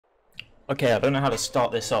Okay, I don't know how to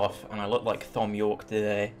start this off, and I look like Thom Yorke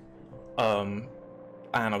today. And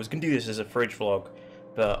I was gonna do this as a fridge vlog,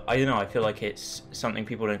 but I don't know, I feel like it's something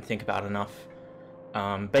people don't think about enough.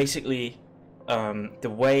 Basically, the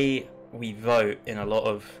way we vote in a lot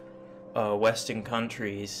of Western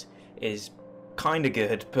countries is kind of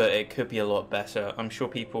good, but it could be a lot better. I'm sure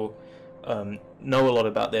people know a lot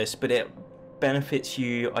about this, but it benefits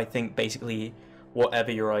you, I think, basically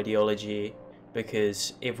whatever your ideology,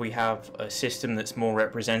 because if we have a system that's more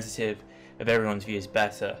representative of everyone's views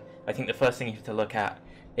better, I think the first thing you have to look at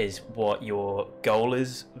is what your goal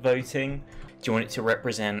is voting. Do you want it to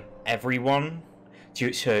represent everyone? So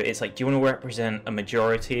it's like, do you want to represent a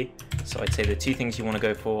majority? So I'd say the two things you want to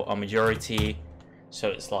go for are majority, so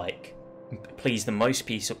it's like please the most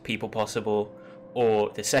people possible, or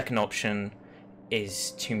the second option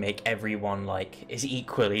is to make everyone like as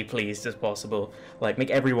equally pleased as possible, like make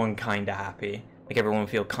everyone kind of happy, make everyone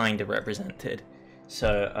feel kind of represented.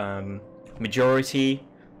 So majority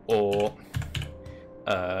or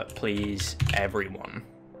please everyone.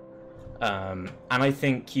 And I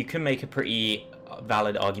think you can make a pretty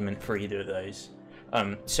valid argument for either of those.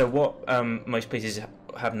 So what most places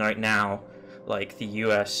have right now, like the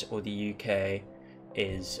US or the UK,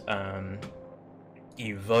 is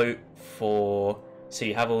you vote for, so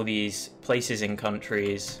you have all these places in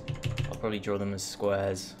countries, I'll probably draw them as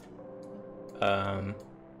squares, and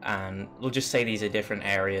we'll just say these are different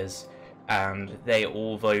areas, and they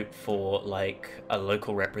all vote for like a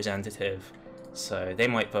local representative. So they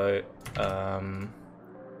might vote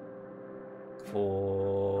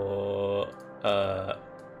for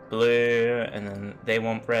blue, and then they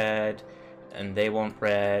want red, and they want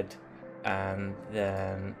red, and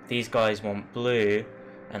then these guys want blue,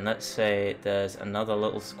 and let's say there's another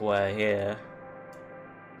little square here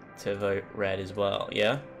to vote red as well,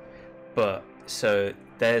 yeah? But so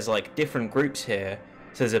there's like different groups here,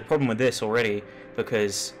 so there's a problem with this already,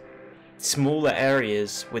 because smaller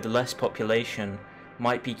areas with less population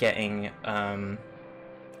might be getting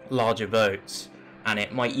larger votes, and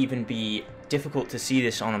it might even be difficult to see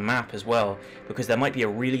this on a map as well, because there might be a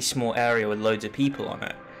really small area with loads of people on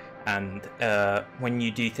it, and when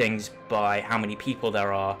you do things by how many people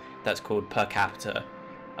there are, that's called per capita,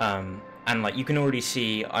 and like you can already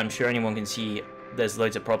see, I'm sure anyone can see, there's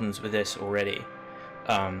loads of problems with this already.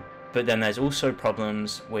 But then there's also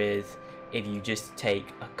problems with if you just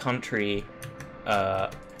take a country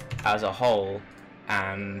as a whole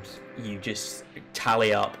and you just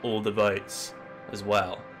tally up all the votes as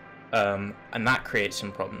well, and that creates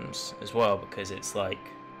some problems as well, because it's like,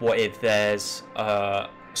 what if there's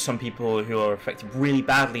some people who are affected really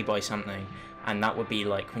badly by something, and that would be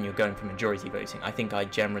like when you're going for majority voting. I think I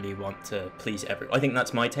generally want to please everyone. I think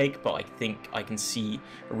that's my take, but I think I can see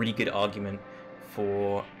a really good argument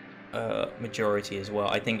for majority as well.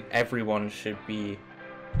 I think everyone should be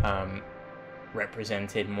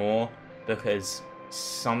represented more, because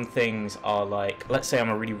some things are like, let's say I'm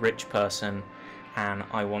a really rich person and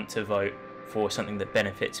I want to vote for something that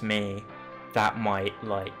benefits me, that might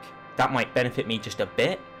benefit me just a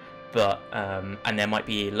bit, but and there might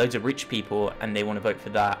be loads of rich people and they want to vote for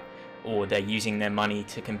that, or they're using their money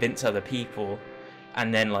to convince other people,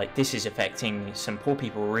 and then like this is affecting some poor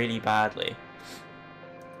people really badly.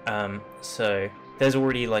 So there's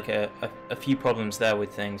already like a few problems there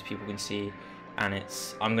with things people can see, and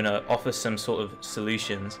I'm gonna offer some sort of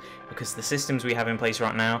solutions, because the systems we have in place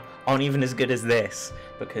right now aren't even as good as this,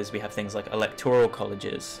 because we have things like electoral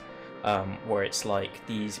colleges, where it's like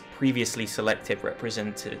these previously selected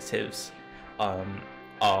representatives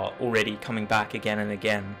are already coming back again and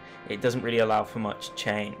again. It doesn't really allow for much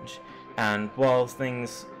change, and while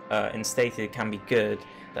things instated can be good,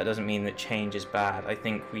 that doesn't mean that change is bad. I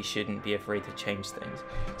think we shouldn't be afraid to change things.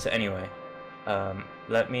 So anyway,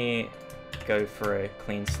 let me go for a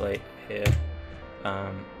clean slate here.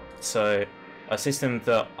 So a system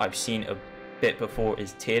that I've seen a bit before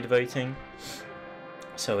is tiered voting.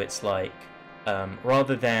 So it's like,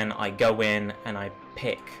 rather than I go in and I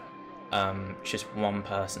pick just one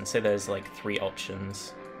person, so there's like 3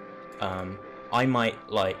 options, I might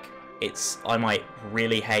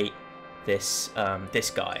really hate this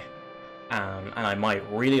guy, and I might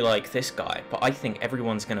really like this guy, but I think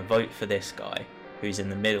everyone's going to vote for this guy who's in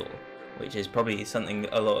the middle, which is probably something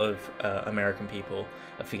a lot of American people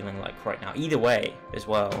are feeling like right now, either way as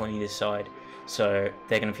well, on either side. So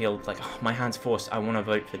they're going to feel like, oh, my hand's forced, I want to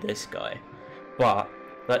vote for this guy. But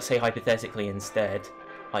let's say hypothetically instead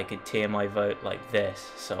I could tier my vote like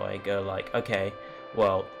this, so I go like, okay,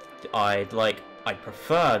 well, I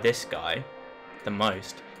prefer this guy the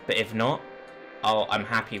most, but if not, I'm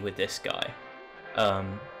happy with this guy.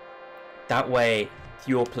 That way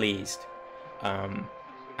you're pleased,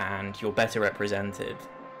 and you're better represented.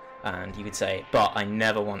 And you could say, but I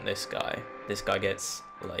never want this guy. This guy gets,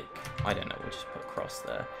 like, I don't know, we'll just put cross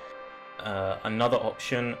there. Another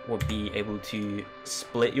option would be able to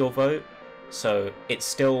split your vote. So it's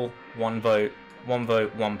still one vote,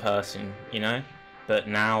 one person, you know? But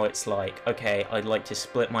now it's like, okay, I'd like to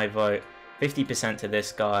split my vote 50% to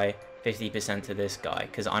this guy, 50% to this guy,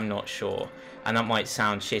 because I'm not sure. And that might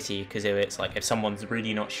sound shitty, because if someone's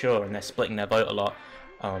really not sure and they're splitting their vote a lot,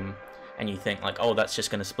 and you think like, oh, that's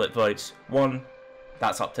just going to split votes,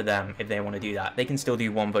 that's up to them if they want to do that. They can still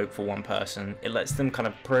do one vote for one person. It lets them kind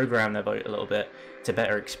of program their vote a little bit to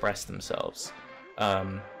better express themselves.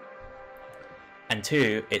 And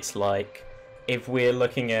two, it's like, if we're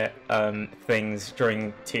looking at things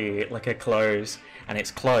during to like a close and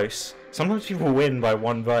it's close, sometimes people win by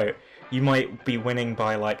one vote. You might be winning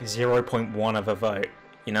by like 0.1 of a vote,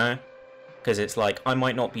 you know? Because it's like, I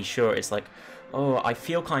might not be sure. It's like, oh, I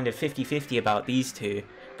feel kind of 50-50 about these two,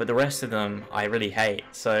 but the rest of them I really hate.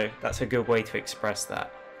 So that's a good way to express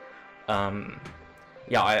that.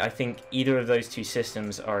 Yeah, I think either of those two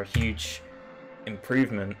systems are a huge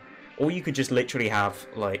improvement. Or you could just literally have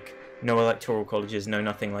like no electoral colleges, no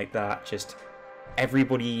nothing like that. Just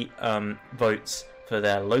everybody votes for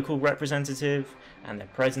their local representative and their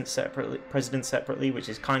president separately, which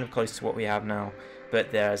is kind of close to what we have now.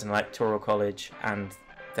 But there's an electoral college and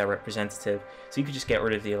their representative, so you could just get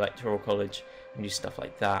rid of the electoral college and do stuff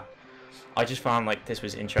like that. I just found like this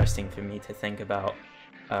was interesting for me to think about.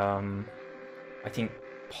 I think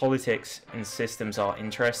politics and systems are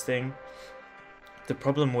interesting. The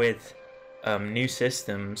problem with new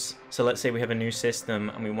systems, so let's say we have a new system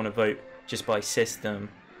and we want to vote just by system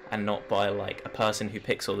and not by like a person who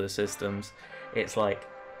picks all the systems, it's like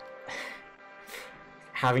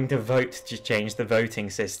having to vote to change the voting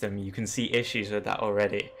system. You can see issues with that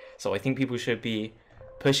already. So I think people should be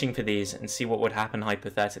pushing for these and see what would happen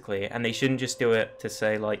hypothetically, and they shouldn't just do it to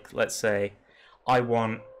say, like, let's say I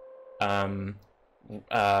want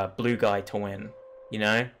blue guy to win, you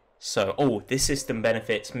know? So, oh, this system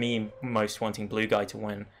benefits me most wanting blue guy to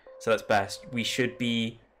win, so that's best. We should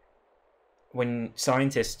be, when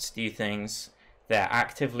scientists do things, they're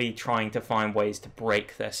actively trying to find ways to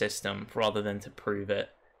break their system rather than to prove it.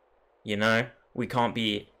 You know? We can't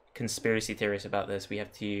be conspiracy theorists about this. We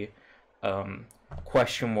have to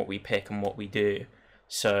question what we pick and what we do.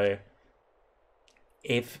 So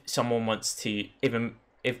if someone wants to,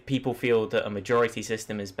 if people feel that a majority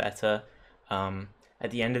system is better, at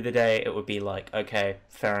the end of the day, it would be like, okay,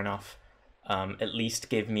 fair enough. At least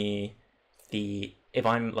give me the, if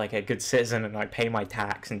I'm like a good citizen and I pay my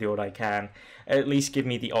tax and do what I can, at least give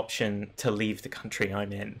me the option to leave the country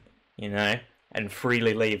I'm in, you know, and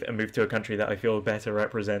freely leave and move to a country that I feel better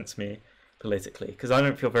represents me politically, because I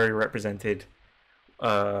don't feel very represented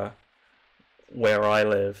where I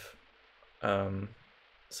live.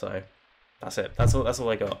 So that's it. That's all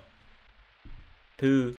I got. Poo.